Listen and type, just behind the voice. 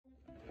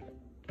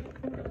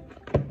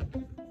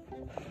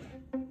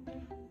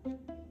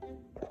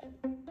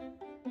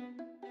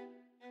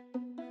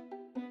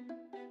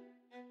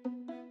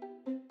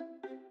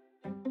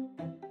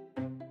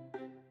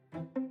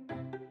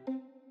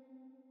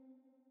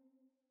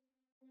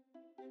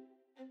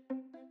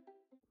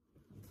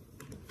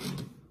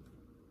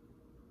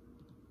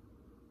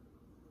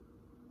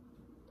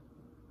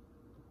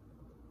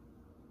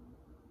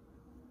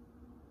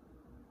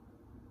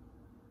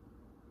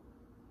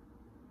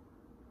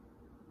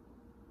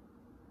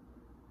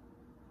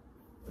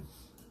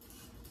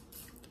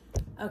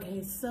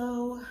Okay,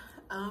 so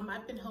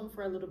I've been home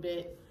for a little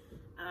bit.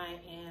 I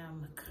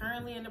am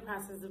currently in the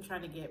process of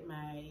trying to get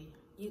my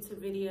YouTube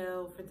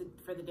video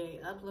for the day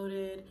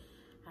uploaded.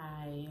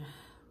 I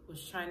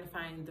was trying to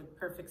find the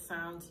perfect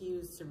sound to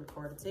use to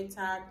record a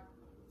TikTok.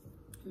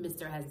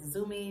 Mr. has the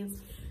zoomies.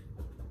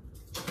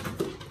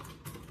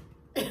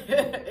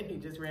 He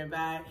just ran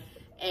by.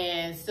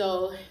 And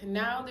so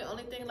now the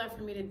only thing left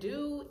for me to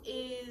do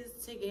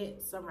is to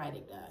get some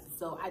writing done.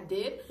 So I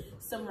did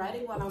some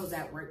writing while I was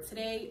at work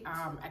today.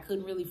 I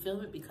couldn't really film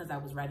it because I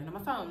was writing on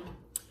my phone.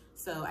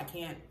 So I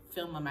can't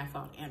film on my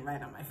phone and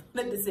write on my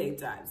phone at the same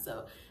time.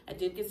 So I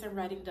did get some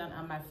writing done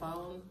on my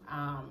phone.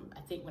 I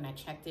think when I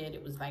checked it,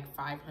 it was like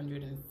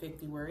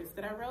 550 words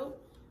that I wrote.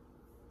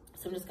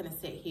 So I'm just gonna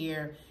sit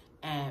here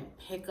and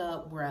pick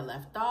up where I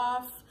left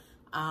off.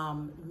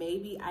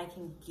 Maybe I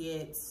can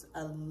get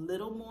a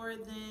little more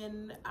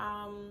than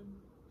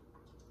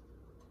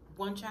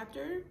one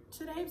chapter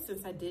today,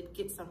 since I did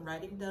get some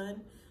writing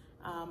done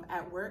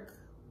at work,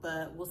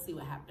 but we'll see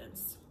what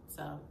happens.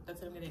 So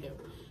that's what I'm gonna do,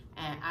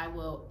 and I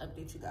will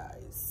update you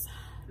guys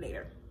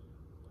later.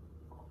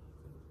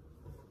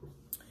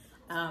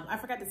 I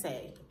forgot to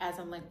say, as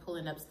I'm like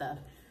pulling up stuff,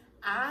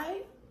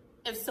 I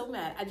am so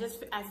mad.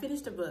 I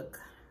finished a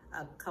book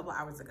a couple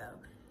hours ago,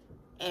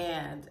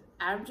 and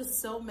I'm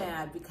just so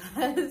mad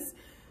because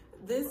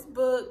this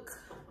book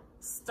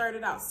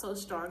started out so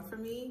strong for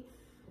me,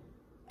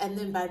 and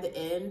then by the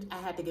end I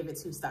had to give it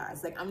 2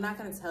 stars. Like, I'm not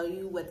gonna tell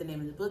you what the name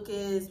of the book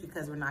is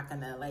because we're not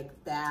gonna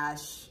like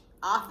bash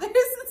authors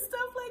and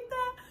stuff like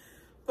that,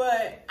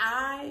 but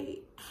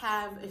I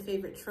have a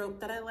favorite trope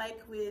that I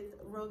like with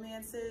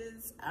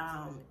romances,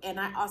 and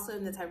I also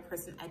am the type of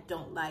person, I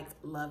don't like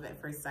love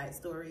at first sight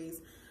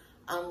stories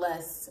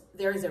unless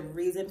there's a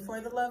reason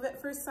for the love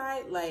at first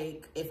sight.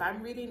 Like, if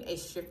I'm reading a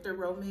shifter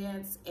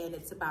romance and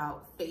it's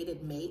about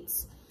fated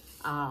mates,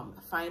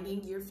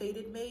 finding your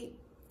fated mate,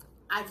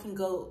 I can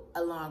go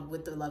along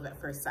with the love at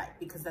first sight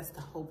because that's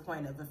the whole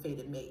point of a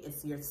fated mate.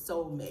 It's your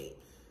soulmate.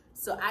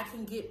 So I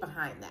can get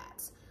behind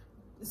that.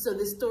 So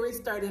this story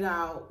started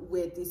out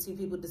with these 2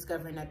 people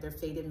discovering that they're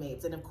fated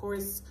mates. And of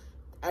course,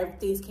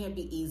 things can't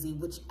be easy,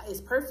 which is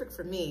perfect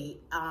for me.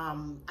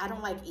 I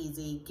don't like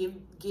easy.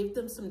 Give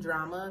them some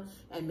drama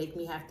and make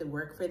me have to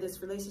work for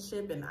this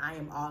relationship, and I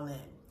am all in.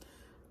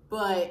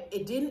 But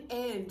it didn't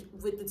end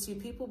with the 2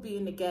 people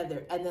being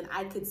together. And then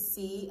I could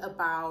see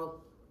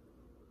about,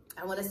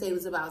 I want to say it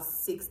was about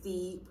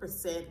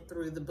 60%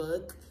 through the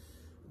book,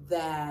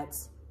 that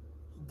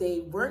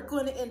they weren't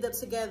going to end up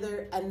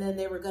together, and then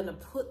they were going to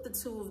put the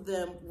 2 of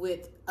them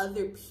with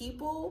other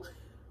people.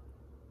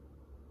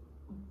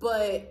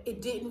 But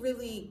it didn't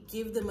really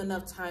give them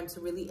enough time to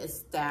really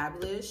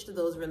establish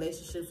those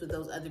relationships with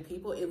those other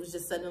people. It was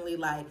just suddenly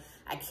like,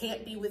 I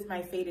can't be with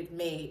my fated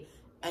mate,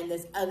 and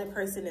this other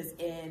person is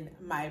in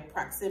my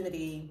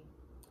proximity.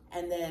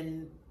 And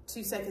then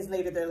 2 seconds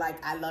later, they're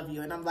like, I love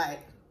you. And I'm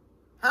like,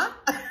 huh?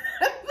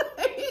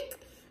 Like,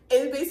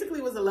 it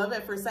basically was a love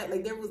at first sight.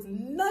 Like, there was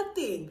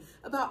nothing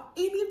about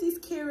any of these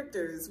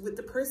characters with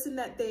the person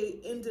that they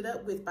ended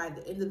up with by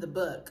the end of the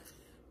book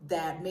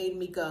that made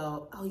me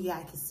go, oh yeah,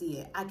 I can see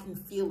it. I can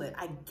feel it.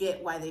 I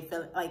get why they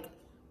felt it. Like,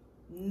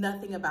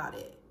 nothing about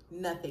it.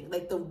 Nothing.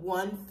 Like, the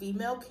one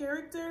female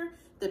character,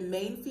 the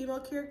main female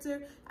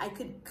character, I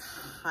could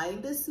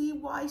kind of see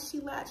why she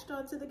latched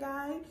onto the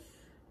guy,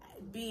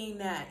 being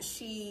that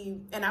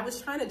she, and I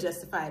was trying to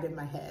justify it in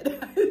my head.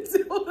 I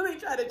totally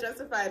tried to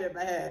justify it in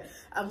my head.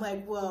 I'm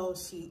like, well,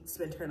 she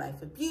spent her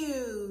life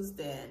abused,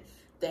 and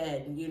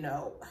then, you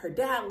know, her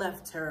dad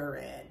left her,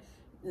 and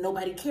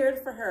nobody cared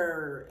for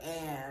her,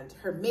 and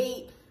her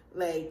mate,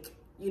 like,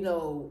 you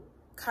know,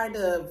 kind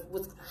of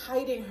was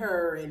hiding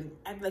her and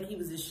acted like he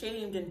was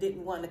ashamed and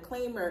didn't want to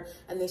claim her.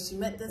 And then she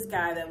met this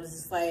guy that was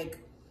just like,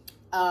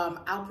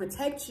 I'll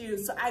protect you.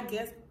 So I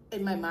guess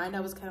in my mind, I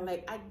was kind of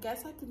like, I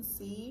guess I can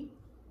see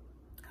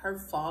her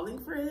falling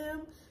for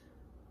him.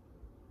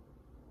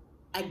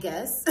 I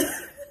guess.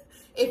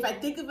 If I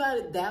think about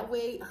it that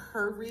way,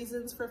 her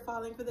reasons for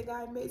falling for the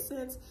guy made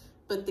sense.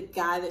 But the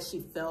guy that she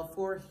fell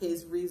for,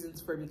 his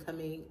reasons for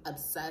becoming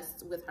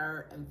obsessed with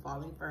her and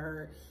falling for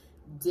her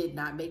did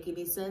not make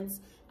any sense.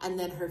 And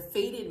then her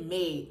fated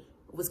mate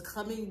was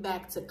coming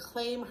back to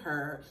claim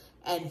her,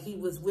 and he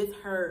was with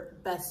her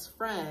best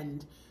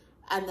friend.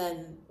 And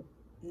then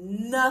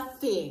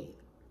nothing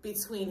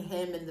between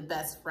him and the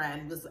best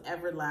friend was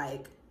ever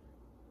like,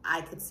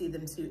 I could see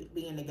them 2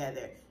 being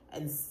together.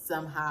 And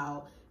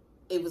somehow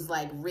it was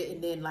like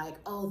written in like,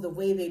 oh, the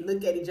way they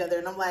look at each other.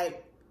 And I'm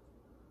like,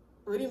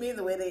 what do you mean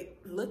the way they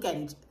look at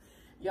each other?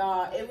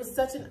 Y'all, it was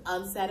such an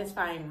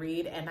unsatisfying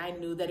read, and I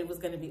knew that it was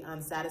going to be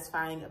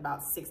unsatisfying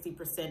about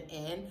 60%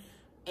 in.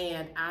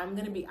 And I'm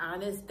going to be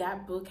honest,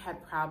 that book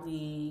had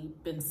probably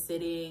been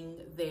sitting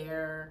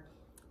there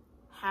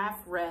half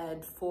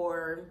read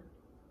for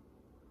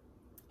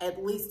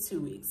at least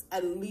 2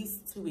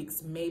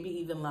 weeks, maybe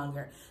even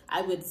longer.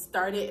 I would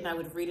start it and I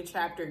would read a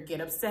chapter, get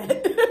upset,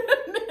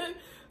 and then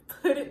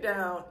put it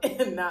down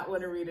and not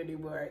want to read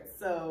anymore.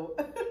 So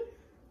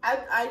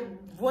I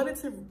wanted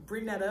to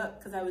bring that up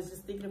because I was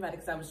just thinking about it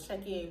because I was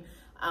checking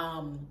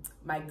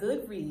my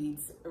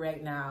Goodreads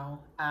right now.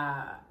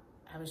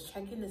 I was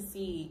checking to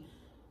see,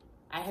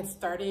 I had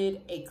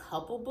started a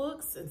couple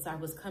books, and so I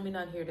was coming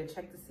on here to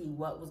check to see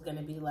what was going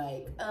to be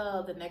like,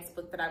 the next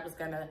book that I was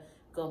going to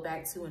go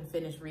back to and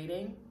finish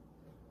reading.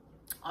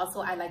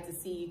 Also, I like to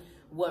see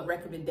what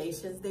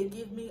recommendations they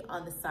give me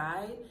on the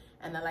side,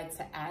 and I like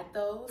to add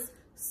those.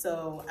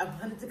 So I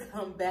wanted to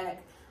come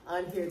back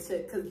on here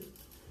because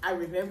I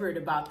remembered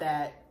about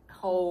that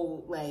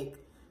whole like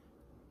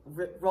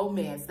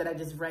romance that I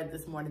just read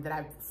this morning that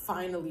I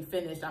finally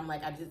finished. I'm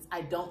like,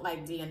 I don't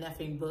like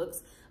DNFing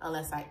books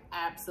unless I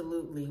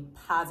absolutely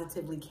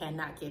positively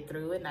cannot get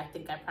through it. And I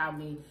think I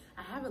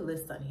have a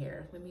list on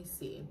here. Let me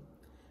see.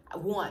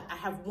 I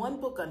have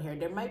one book on here.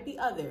 There might be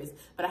others,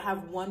 but I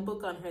have one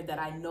book on here that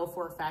I know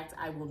for a fact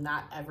I will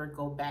not ever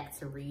go back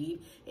to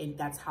read. And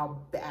that's how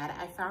bad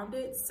I found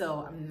it.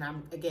 So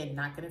I'm again,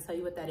 not going to tell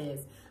you what that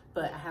is,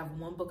 but I have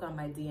one book on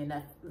my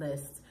DNF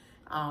list.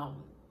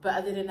 But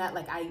other than that,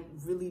 like, I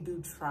really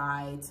do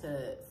try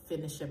to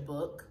finish a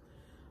book.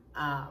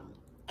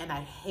 And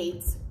I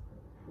hate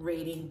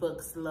rating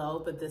books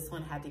low, but this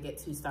one had to get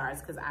 2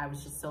 stars because I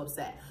was just so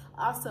upset.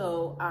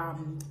 Also,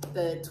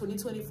 the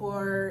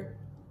 2024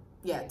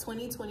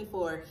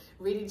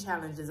 reading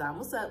challenge is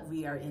almost up.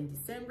 We are in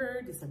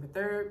December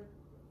 3rd.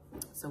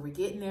 So we're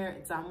getting there.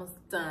 It's almost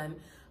done.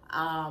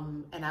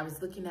 And I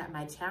was looking at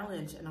my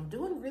challenge and I'm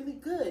doing really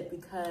good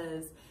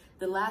because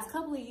the last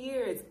couple of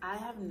years, I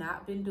have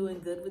not been doing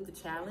good with the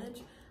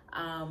challenge.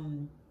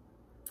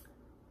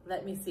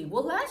 Let me see.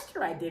 Well, last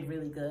year I did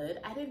really good.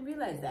 I didn't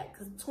realize that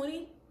because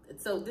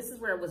so this is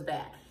where it was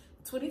bad.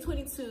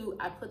 2022,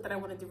 I put that I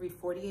wanted to read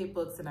 48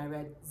 books and I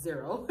read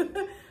 0.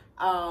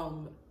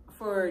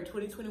 For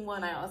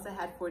 2021, I also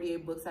had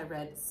 48 books. I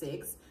read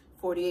 6.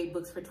 48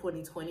 books for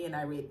 2020 and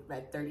I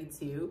read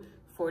 32.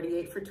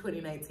 48 for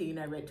 2019,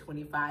 I read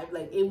 25.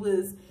 Like, it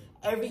was,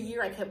 every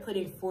year I kept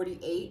putting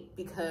 48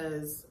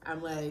 because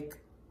I'm like,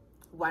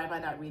 why am I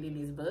not reading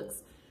these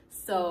books?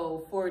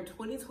 So for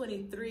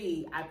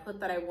 2023, I put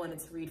that I wanted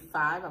to read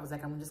 5. I was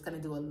like, I'm just gonna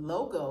do a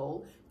low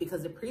goal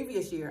because the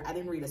previous year I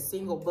didn't read a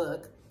single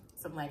book.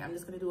 So I'm like, I'm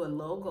just gonna do a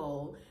low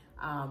goal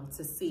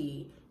to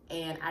see.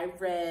 And I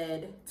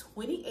read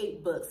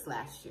 28 books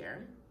last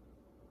year.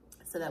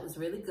 So that was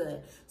really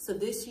good. So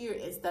this year,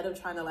 instead of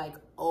trying to like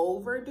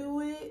overdo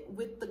it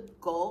with the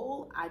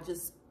goal, I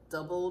just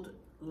doubled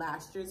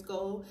last year's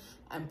goal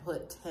and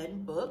put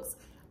 10 books.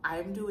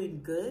 I'm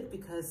doing good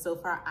because so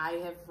far I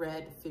have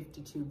read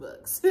 52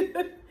 books.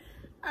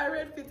 I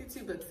read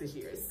 52 books this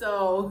year.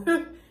 So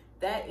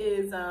that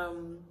is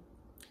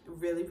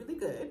really, really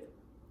good.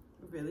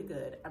 Really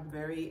good. I'm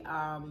very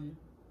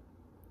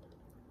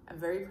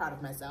proud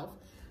of myself.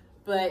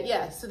 But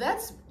yeah, so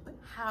that's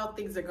how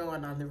things are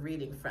going on the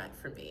reading front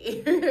for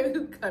me.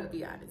 Gotta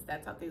be honest,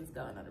 that's how things are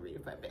going on the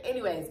reading front. But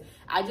anyways,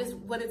 I just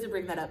wanted to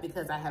bring that up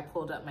because I had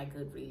pulled up my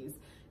Goodreads.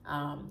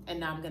 And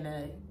now I'm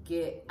gonna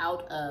get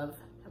out of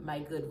my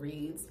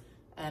Goodreads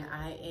and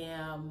I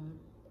am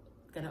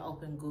gonna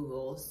open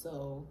Google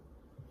so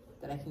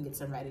that I can get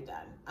some writing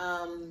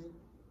done.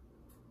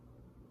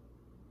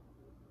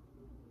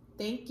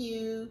 Thank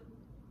you.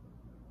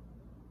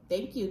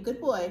 Thank you,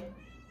 good boy.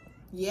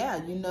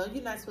 Yeah, you know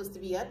you're not supposed to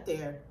be up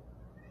there.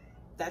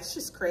 That's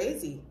just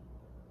crazy.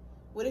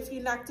 What if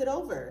you knocked it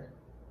over?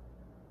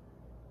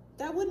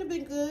 That wouldn't have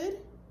been good.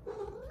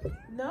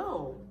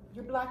 No,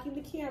 you're blocking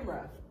the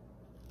camera.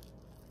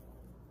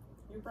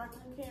 You're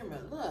blocking the camera.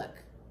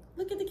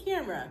 Look at the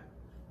camera.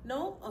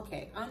 No?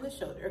 Okay, on the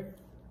shoulder.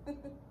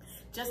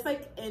 Just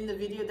like in the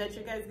video that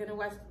you guys gonna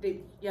watch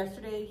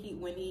yesterday,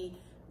 when he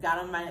got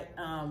on my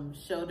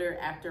shoulder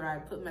after I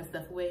put my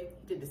stuff away.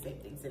 He did the same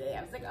thing today.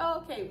 I was like,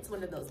 oh, okay, it's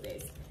one of those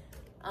days.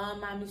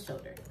 On mommy's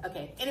shoulder.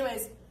 Okay,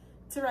 anyways,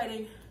 to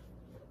writing.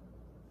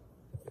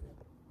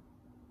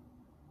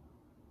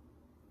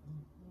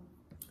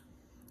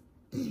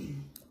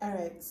 All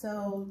right,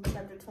 so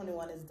chapter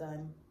 21 is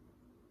done.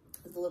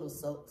 It's a little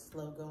slow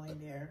going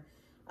there.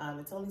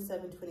 It's only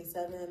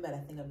 7:27, but I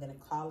think I'm gonna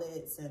call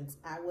it since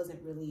I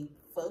wasn't really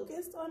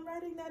focused on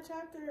writing that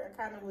chapter. I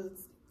kind of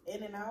was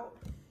in and out.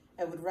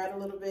 I would write a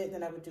little bit, and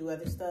then I would do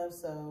other stuff.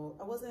 So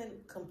I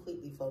wasn't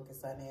completely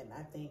focused on it. And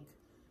I think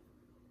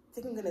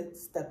I'm gonna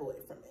step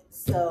away from it.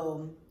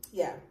 So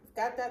yeah,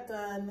 got that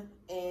done.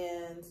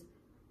 And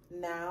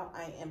now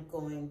I am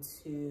going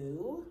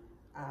to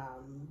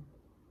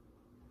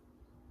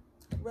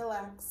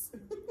relax.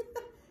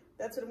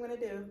 That's what I'm gonna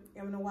do.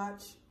 I'm gonna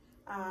watch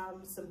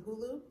some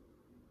Hulu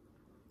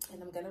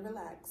and I'm gonna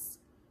relax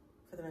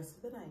for the rest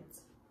of the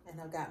night.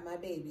 And I've got my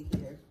baby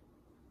here.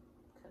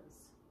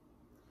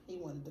 He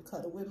wanted to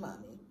cuddle with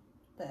mommy.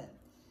 But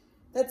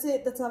that's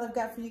it. That's all I've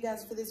got for you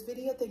guys for this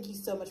video. Thank you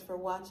so much for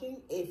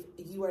watching. If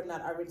you are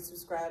not already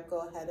subscribed,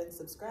 go ahead and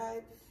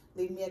subscribe.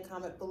 Leave me a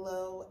comment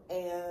below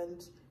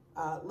and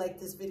like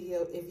this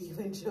video if you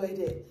enjoyed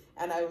it.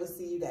 And I will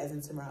see you guys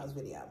in tomorrow's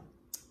video.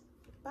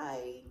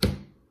 Bye.